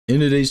In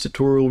today's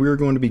tutorial, we are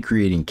going to be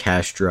creating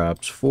cash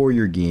drops for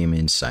your game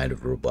inside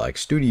of Roblox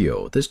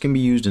Studio. This can be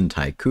used in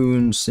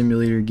tycoons,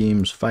 simulator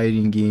games,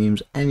 fighting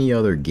games, any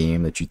other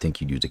game that you think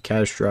you'd use a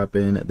cash drop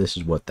in. This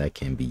is what that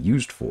can be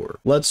used for.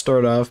 Let's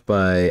start off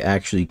by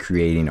actually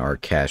creating our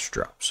cash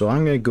drop. So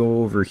I'm going to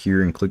go over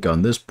here and click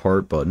on this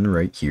part button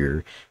right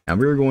here, and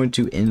we're going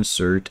to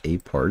insert a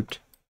part.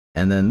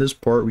 And then this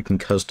part we can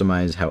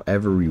customize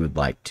however we would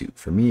like to.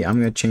 For me, I'm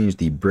going to change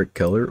the brick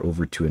color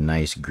over to a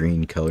nice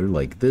green color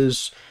like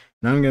this.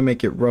 And I'm going to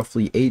make it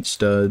roughly 8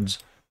 studs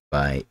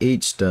by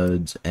 8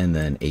 studs and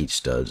then 8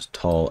 studs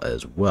tall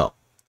as well.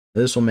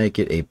 This will make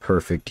it a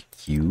perfect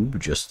cube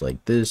just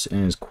like this,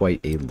 and is quite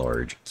a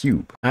large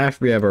cube.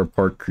 After we have our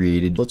part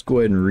created, let's go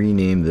ahead and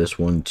rename this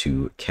one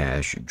to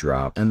cash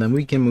drop, and then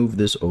we can move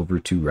this over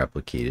to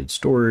replicated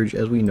storage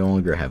as we no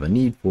longer have a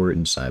need for it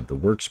inside the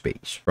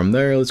workspace. From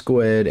there, let's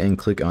go ahead and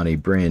click on a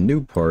brand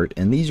new part,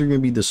 and these are going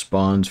to be the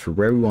spawns for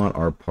where we want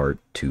our part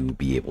to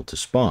be able to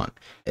spawn.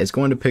 It's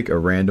going to pick a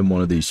random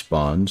one of these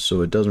spawns,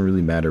 so it doesn't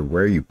really matter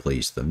where you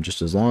place them,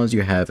 just as long as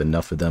you have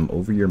enough of them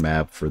over your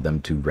map for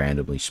them to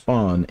randomly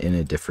spawn in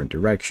a different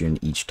direction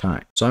each time.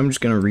 So I'm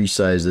just going to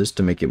resize this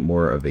to make it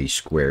more of a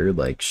square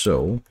like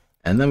so,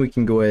 and then we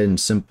can go ahead and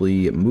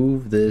simply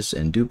move this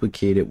and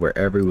duplicate it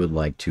wherever we would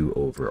like to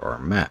over our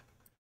map.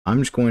 I'm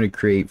just going to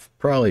create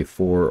probably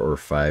 4 or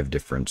 5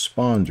 different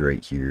spawns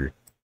right here,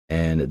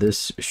 and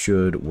this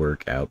should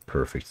work out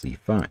perfectly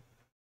fine.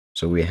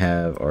 So we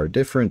have our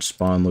different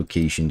spawn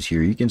locations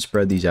here. You can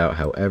spread these out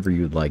however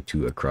you'd like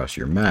to across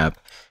your map.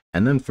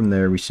 And then from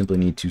there, we simply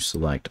need to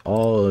select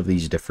all of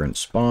these different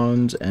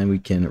spawns and we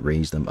can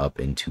raise them up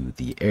into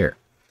the air.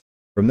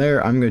 From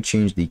there, I'm going to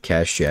change the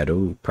cast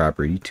shadow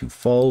property to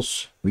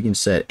false. We can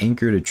set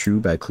anchor to true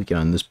by clicking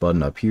on this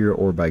button up here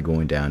or by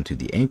going down to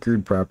the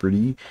anchored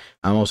property.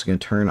 I'm also going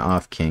to turn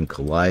off can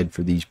collide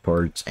for these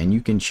parts, and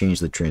you can change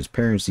the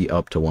transparency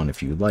up to 1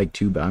 if you'd like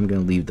to, but I'm going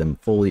to leave them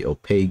fully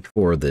opaque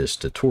for this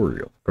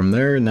tutorial. From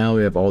there, now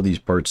we have all these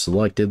parts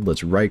selected.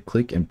 Let's right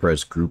click and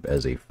press group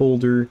as a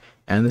folder,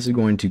 and this is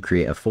going to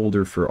create a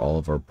folder for all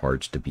of our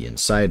parts to be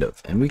inside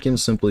of, and we can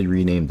simply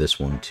rename this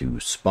one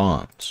to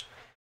spawns.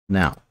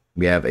 Now,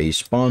 we have a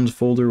spawns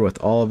folder with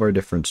all of our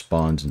different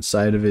spawns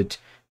inside of it.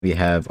 We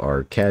have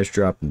our cash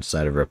drop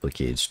inside of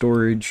replicated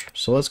storage.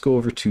 So let's go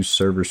over to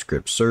server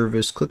script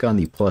service, click on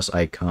the plus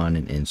icon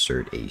and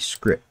insert a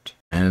script.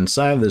 And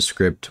inside of this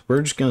script,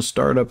 we're just going to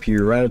start up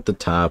here right at the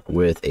top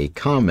with a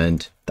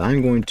comment that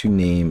I'm going to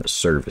name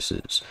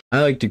services.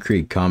 I like to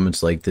create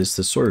comments like this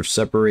to sort of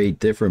separate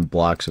different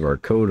blocks of our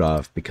code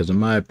off, because in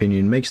my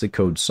opinion, it makes the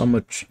code so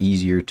much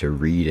easier to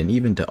read and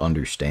even to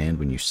understand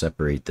when you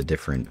separate the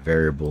different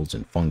variables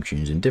and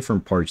functions in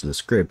different parts of the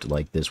script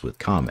like this with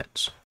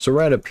comments. So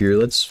right up here,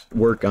 let's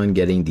work on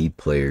getting the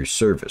player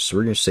service. So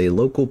we're going to say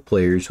local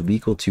players will be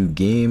equal to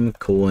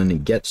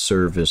game:get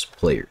service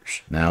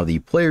players. Now the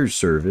player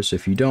service,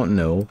 if you don't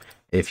know,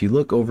 if you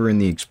look over in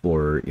the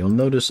Explorer, you'll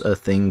notice a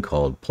thing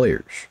called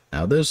players.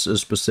 Now this is a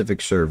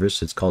specific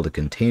service. It's called a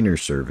container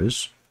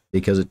service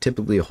because it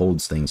typically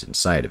holds things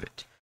inside of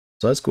it.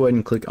 So let's go ahead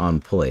and click on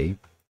play.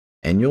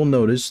 And you'll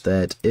notice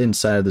that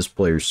inside of this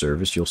player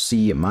service, you'll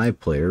see my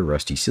player,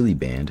 Rusty Silly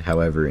Band.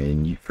 However,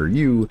 for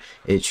you,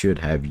 it should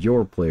have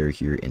your player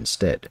here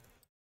instead.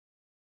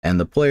 And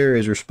the player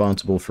is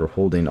responsible for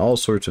holding all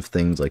sorts of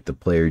things like the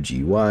player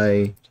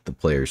GUI, the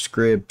player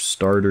script,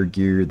 starter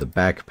gear, the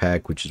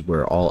backpack, which is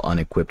where all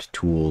unequipped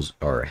tools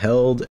are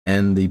held.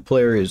 And the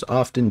player is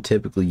often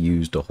typically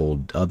used to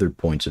hold other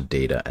points of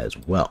data as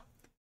well.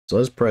 So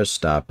let's press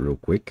stop real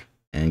quick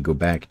and go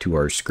back to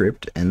our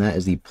script, and that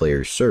is the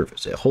player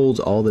service. It holds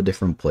all the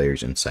different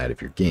players inside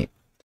of your game.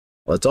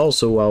 Let's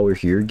also, while we're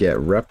here, get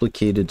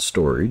replicated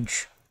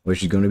storage,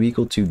 which is going to be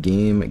equal to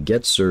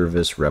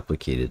game:getService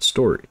replicated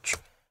storage.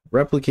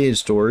 Replicated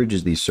storage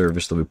is the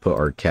service that we put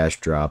our cash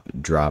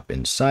drop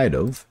inside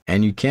of,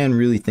 and you can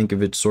really think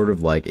of it sort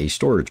of like a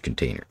storage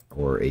container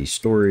or a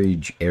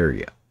storage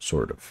area,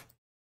 sort of.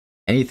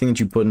 Anything that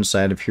you put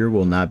inside of here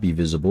will not be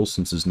visible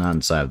since it's not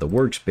inside of the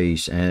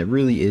workspace, and it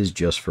really is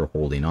just for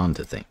holding on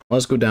to things.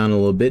 Let's go down a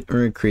little bit. We're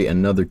going to create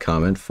another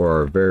comment for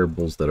our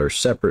variables that are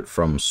separate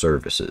from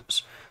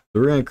services. So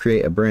we're going to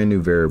create a brand new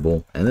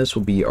variable, and this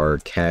will be our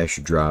cash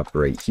drop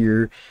right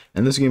here,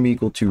 and this is going to be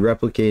equal to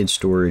replicated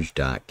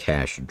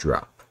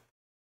storage.cashDrop.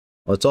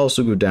 Let's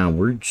also go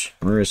downwards.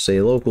 We're going to say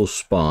local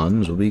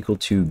spawns will be equal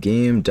to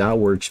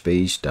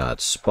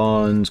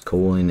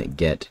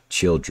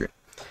game.workspace.spawns:getChildren.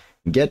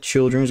 Get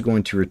children is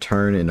going to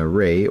return an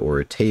array or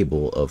a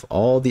table of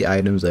all the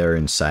items that are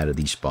inside of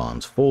the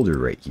spawns folder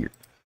right here,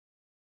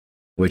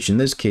 which in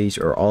this case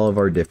are all of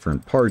our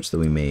different parts that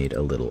we made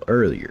a little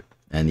earlier.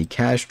 And the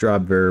cash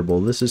drop variable,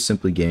 this is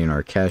simply getting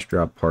our cash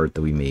drop part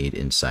that we made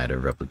inside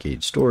of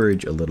replicated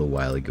storage a little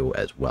while ago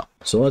as well.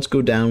 So let's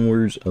go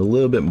downwards a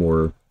little bit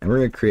more, and we're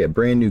going to create a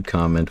brand new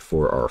comment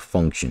for our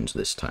functions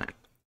this time.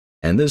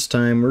 And this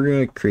time we're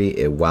going to create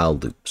a while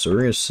loop. So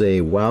we're going to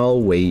say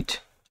while wait.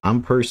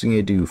 I'm personally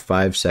going to do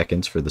 5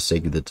 seconds for the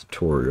sake of the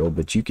tutorial,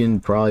 but you can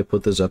probably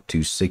put this up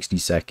to 60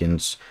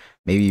 seconds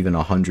maybe even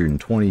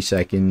 120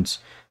 seconds.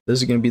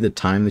 This is going to be the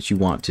time that you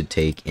want to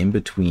take in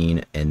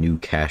between a new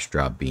cash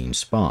drop being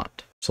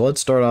spawned. So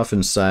let's start off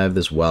inside of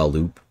this while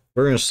loop.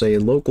 We're going to say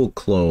local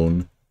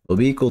clone will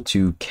be equal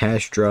to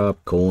cash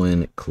drop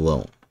colon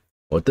clone.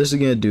 What this is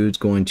going to do is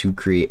going to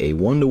create a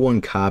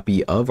one-to-one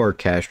copy of our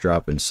cash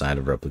drop inside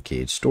of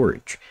replicated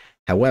storage.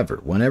 However,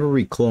 whenever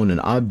we clone an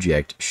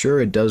object, sure,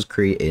 it does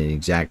create an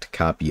exact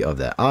copy of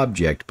that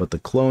object, but the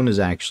clone is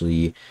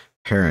actually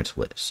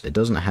parentless. It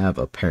doesn't have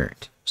a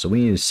parent. So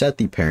we need to set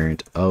the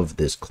parent of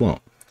this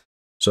clone.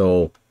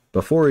 So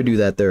before we do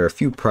that, there are a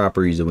few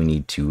properties that we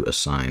need to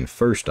assign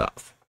first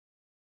off.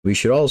 We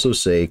should also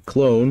say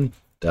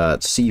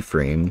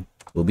clone.cframe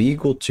will be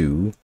equal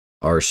to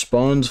our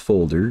spawns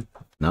folder,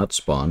 not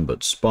spawn,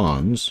 but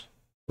spawns,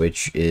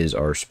 which is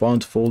our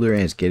spawns folder,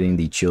 and it's getting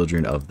the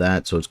children of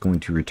that. So it's going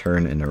to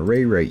return an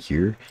array right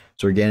here.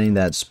 So we're getting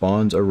that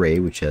spawns array,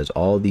 which has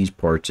all these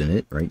parts in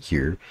it right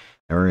here.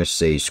 And we're going to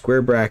say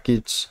square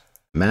brackets,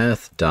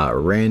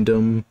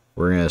 math.random.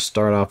 We're going to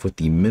start off with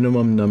the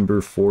minimum number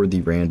for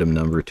the random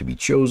number to be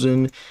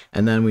chosen.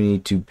 And then we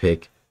need to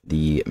pick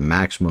the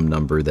maximum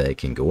number that it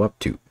can go up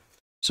to.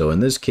 So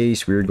in this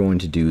case, we're going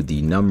to do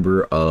the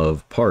number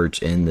of parts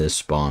in this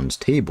spawns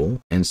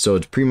table. And so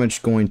it's pretty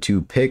much going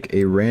to pick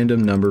a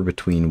random number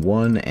between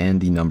 1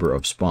 and the number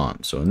of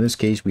spawns. So in this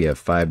case, we have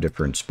 5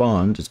 different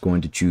spawns. It's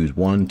going to choose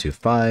 1 to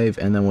 5,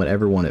 and then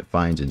whatever one it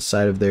finds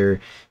inside of there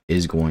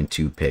is going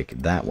to pick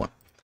that one.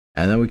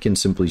 And then we can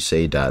simply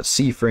say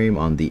 .cframe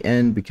on the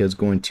end, because it's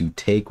going to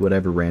take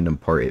whatever random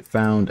part it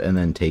found and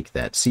then take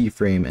that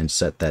cframe and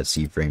set that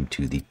cframe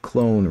to the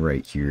clone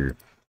right here.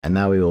 And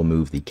now we will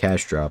move the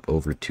cash drop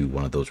over to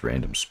one of those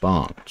random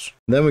spawns.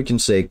 Then we can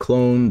say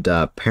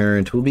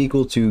clone.parent will be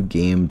equal to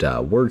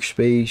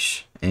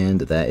game.workspace,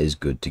 and that is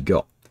good to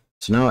go.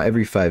 So now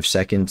every 5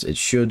 seconds, it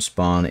should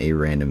spawn a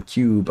random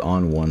cube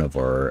on one of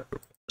our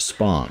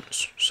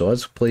spawns. So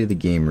let's play the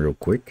game real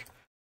quick,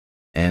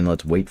 and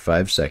let's wait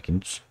 5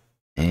 seconds.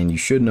 And you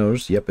should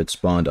notice, yep, it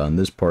spawned on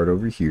this part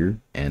over here,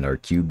 and our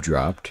cube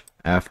dropped.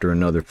 After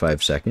another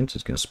 5 seconds,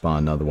 it's going to spawn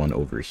another one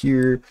over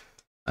here.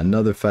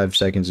 Another 5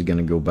 seconds is going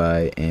to go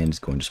by, and it's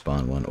going to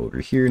spawn one over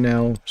here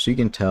now. So you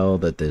can tell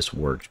that this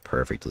works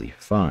perfectly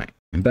fine.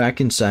 And back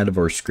inside of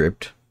our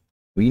script,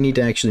 we need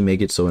to actually make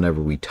it so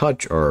whenever we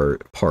touch our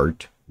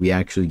part, we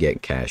actually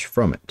get cash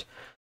from it.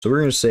 So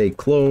we're going to say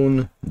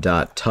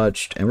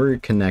clone.touched, and we're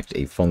going to connect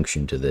a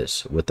function to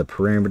this with the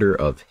parameter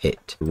of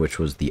hit, which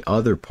was the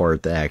other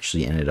part that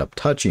actually ended up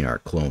touching our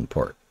clone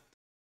part.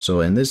 So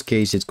in this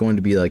case, it's going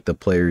to be like the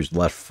player's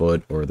left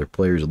foot or the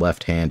player's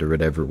left hand or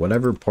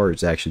whatever part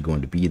is actually going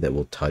to be that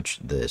will touch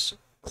this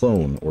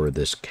clone or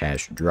this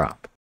cash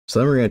drop. So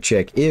then we're going to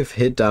check if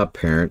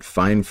hit.parent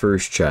find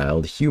first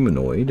child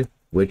humanoid,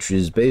 which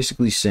is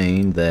basically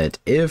saying that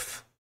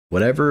if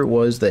whatever it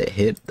was that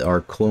hit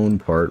our clone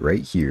part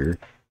right here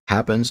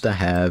happens to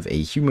have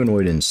a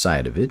humanoid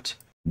inside of it,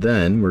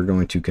 then we're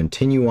going to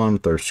continue on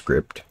with our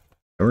script.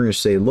 And we're going to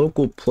say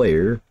local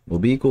player will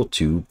be equal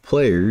to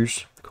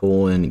players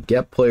colon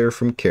get player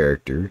from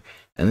character,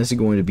 and this is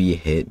going to be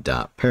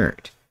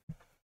hit.parent.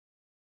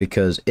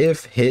 Because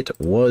if hit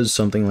was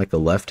something like a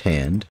left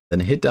hand,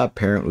 then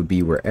hit.parent would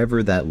be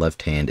wherever that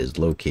left hand is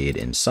located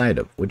inside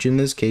of, which in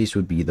this case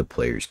would be the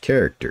player's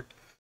character.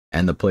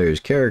 And the player's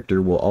character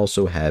will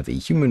also have a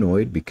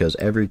humanoid, because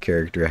every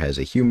character has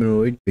a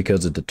humanoid,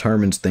 because it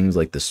determines things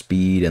like the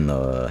speed and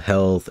the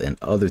health and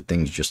other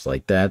things just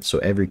like that. So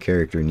every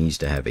character needs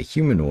to have a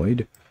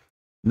humanoid.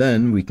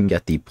 Then we can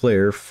get the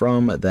player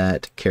from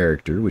that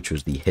character, which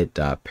was the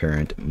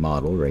hit.parent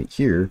model right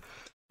here.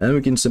 Then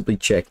we can simply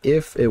check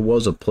if it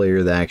was a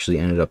player that actually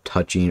ended up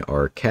touching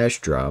our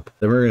cash drop.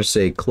 Then we're going to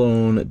say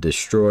clone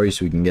destroy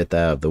so we can get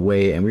that out of the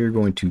way, and we're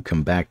going to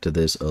come back to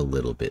this a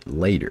little bit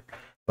later.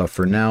 But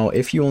for now,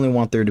 if you only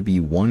want there to be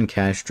one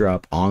cash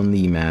drop on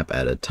the map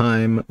at a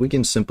time, we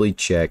can simply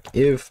check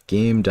if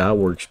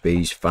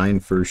game.workspace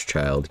find first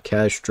child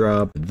cash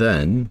drop.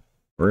 Then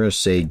we're going to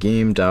say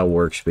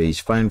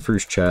game.workspace find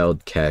first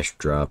child cash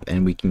drop,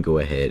 and we can go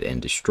ahead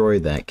and destroy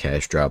that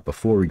cash drop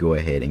before we go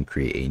ahead and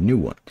create a new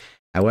one.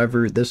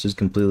 However, this is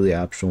completely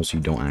optional, so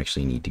you don't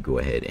actually need to go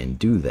ahead and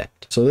do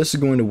that. So this is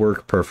going to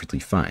work perfectly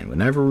fine.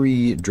 Whenever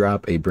we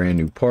drop a brand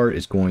new part,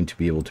 it's going to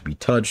be able to be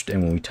touched,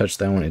 and when we touch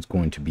that one, it's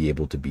going to be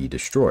able to be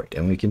destroyed.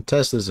 And we can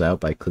test this out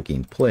by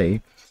clicking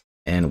play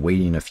and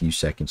waiting a few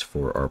seconds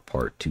for our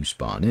part to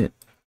spawn in.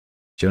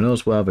 So you'll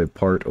notice we'll have a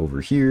part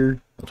over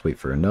here. Let's wait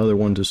for another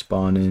one to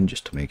spawn in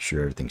just to make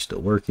sure everything's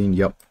still working.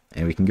 Yep.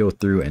 And we can go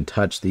through and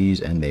touch these,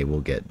 and they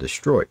will get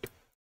destroyed,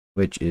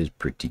 which is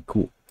pretty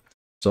cool.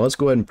 So let's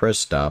go ahead and press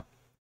stop.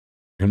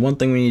 And one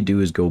thing we need to do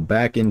is go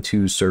back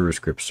into server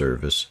script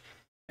service.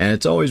 And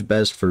it's always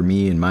best for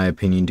me, in my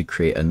opinion, to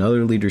create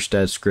another leader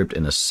stats script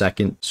and a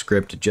second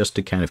script just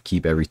to kind of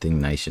keep everything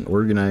nice and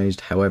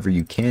organized. However,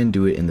 you can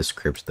do it in the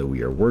scripts that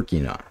we are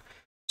working on.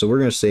 So we're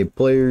going to say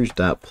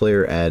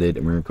players.player added,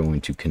 and we're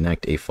going to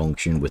connect a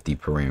function with the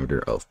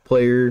parameter of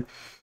player.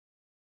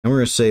 And we're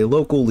going to say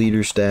local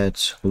leader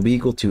stats will be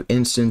equal to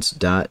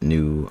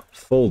instance.new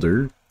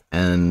folder.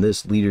 And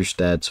this leader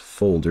stats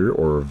folder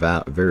or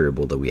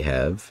variable that we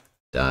have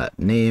dot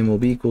name will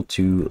be equal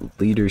to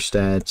leader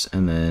stats,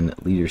 and then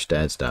leader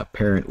stats dot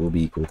parent will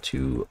be equal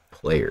to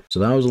player. So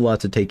that was a lot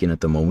to take in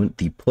at the moment.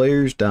 The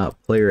players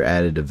dot player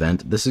added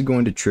event, this is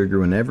going to trigger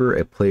whenever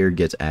a player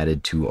gets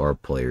added to our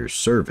player's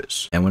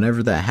service, and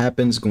whenever that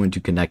happens, going to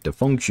connect a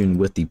function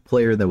with the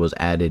player that was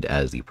added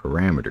as the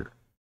parameter.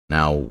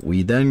 Now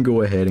we then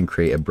go ahead and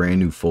create a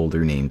brand new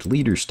folder named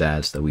leader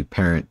stats that we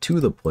parent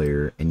to the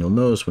player, and you'll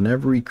notice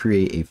whenever we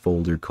create a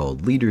folder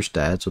called leader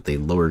stats with a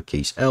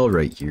lowercase l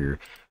right here,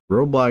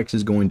 Roblox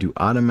is going to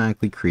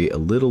automatically create a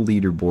little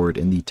leaderboard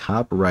in the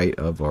top right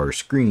of our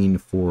screen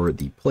for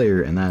the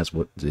player, and that's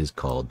what is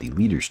called the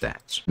leader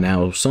stats.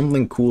 Now,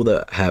 something cool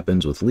that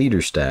happens with leader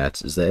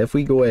stats is that if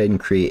we go ahead and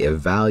create a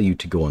value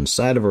to go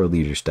inside of our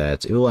leader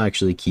stats, it will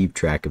actually keep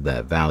track of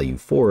that value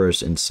for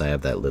us inside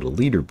of that little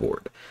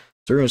leaderboard.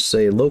 So we're going to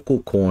say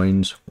local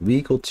coins will be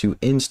equal to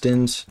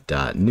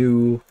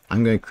instance.new.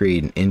 I'm going to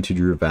create an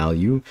integer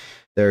value.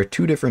 There are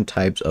two different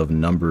types of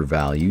number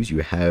values.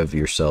 You have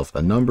yourself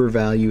a number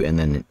value and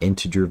then an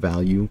integer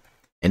value.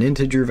 An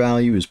integer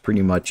value is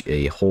pretty much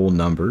a whole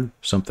number,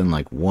 something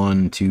like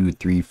 1, 2,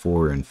 3,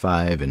 4, and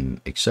 5,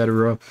 and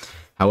etc.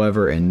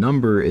 However, a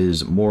number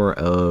is more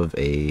of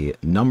a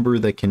number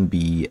that can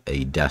be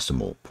a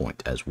decimal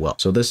point as well.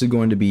 So this is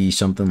going to be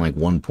something like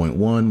 1.1,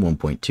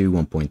 1.2,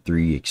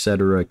 1.3,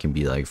 etc. It can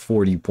be like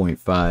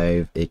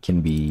 40.5. It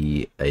can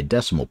be a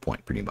decimal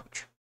point pretty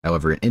much.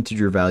 However, an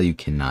integer value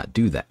cannot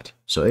do that.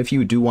 So if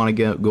you do want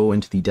to go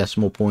into the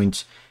decimal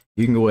points,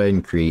 you can go ahead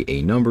and create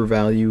a number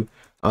value.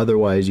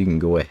 Otherwise, you can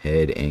go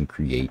ahead and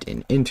create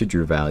an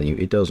integer value.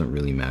 It doesn't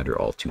really matter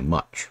all too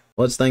much.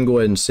 Let's then go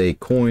ahead and say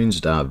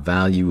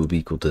coins.value will be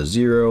equal to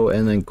 0,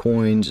 and then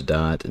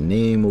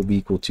coins.name will be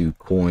equal to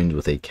coins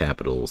with a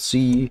capital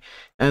C,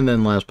 and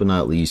then last but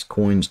not least,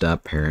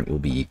 coins.parent will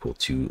be equal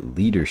to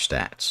leader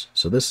stats.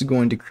 So this is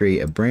going to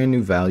create a brand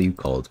new value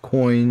called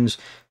coins,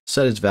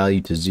 set its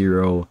value to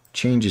 0,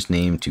 change its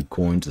name to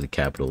coins with a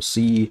capital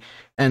C,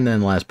 and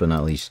then last but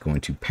not least,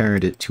 going to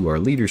parent it to our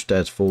leader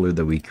stats folder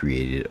that we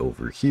created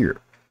over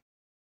here.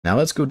 Now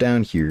let's go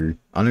down here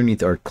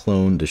underneath our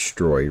clone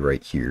destroy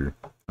right here.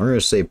 I'm going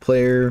to say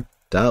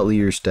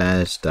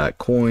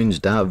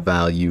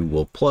player.leaderstats.coins.value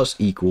will plus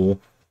equal,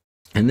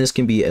 and this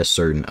can be a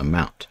certain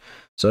amount.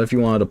 So if you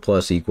wanted a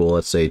plus equal,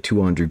 let's say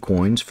 200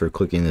 coins for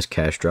clicking this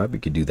cash drop, you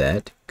could do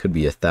that. Could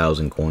be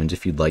 1,000 coins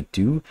if you'd like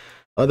to.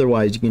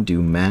 Otherwise, you can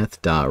do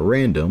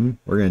math.random.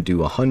 We're going to do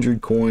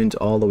 100 coins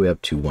all the way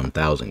up to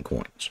 1,000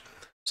 coins.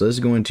 So this is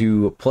going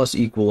to plus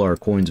equal our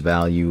coins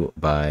value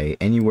by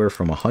anywhere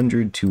from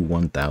 100 to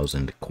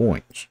 1,000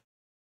 coins.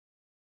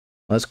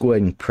 Let's go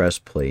ahead and press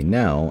play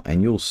now,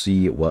 and you'll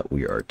see what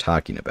we are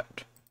talking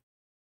about.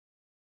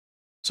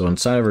 So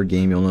inside of our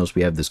game, you'll notice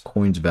we have this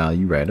coins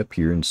value right up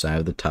here inside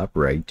of the top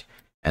right,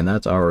 and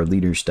that's our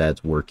leader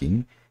stats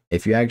working.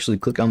 If you actually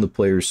click on the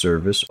player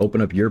service,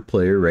 open up your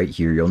player right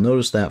here, you'll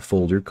notice that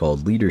folder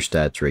called leader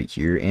stats right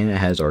here, and it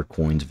has our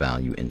coins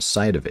value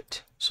inside of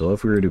it. So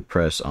if we were to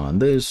press on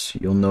this,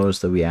 you'll notice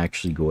that we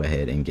actually go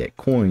ahead and get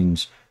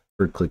coins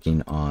for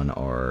clicking on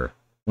our,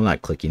 well,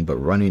 not clicking, but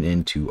running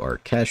into our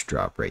cash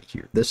drop right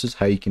here. This is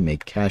how you can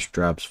make cash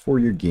drops for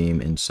your game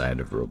inside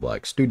of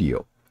Roblox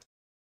Studio.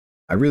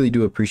 I really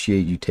do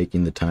appreciate you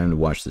taking the time to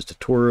watch this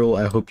tutorial.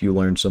 I hope you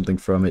learned something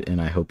from it,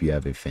 and I hope you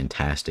have a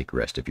fantastic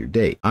rest of your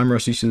day. I'm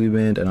Rusty Silly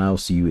Band, and I'll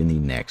see you in the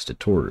next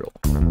tutorial.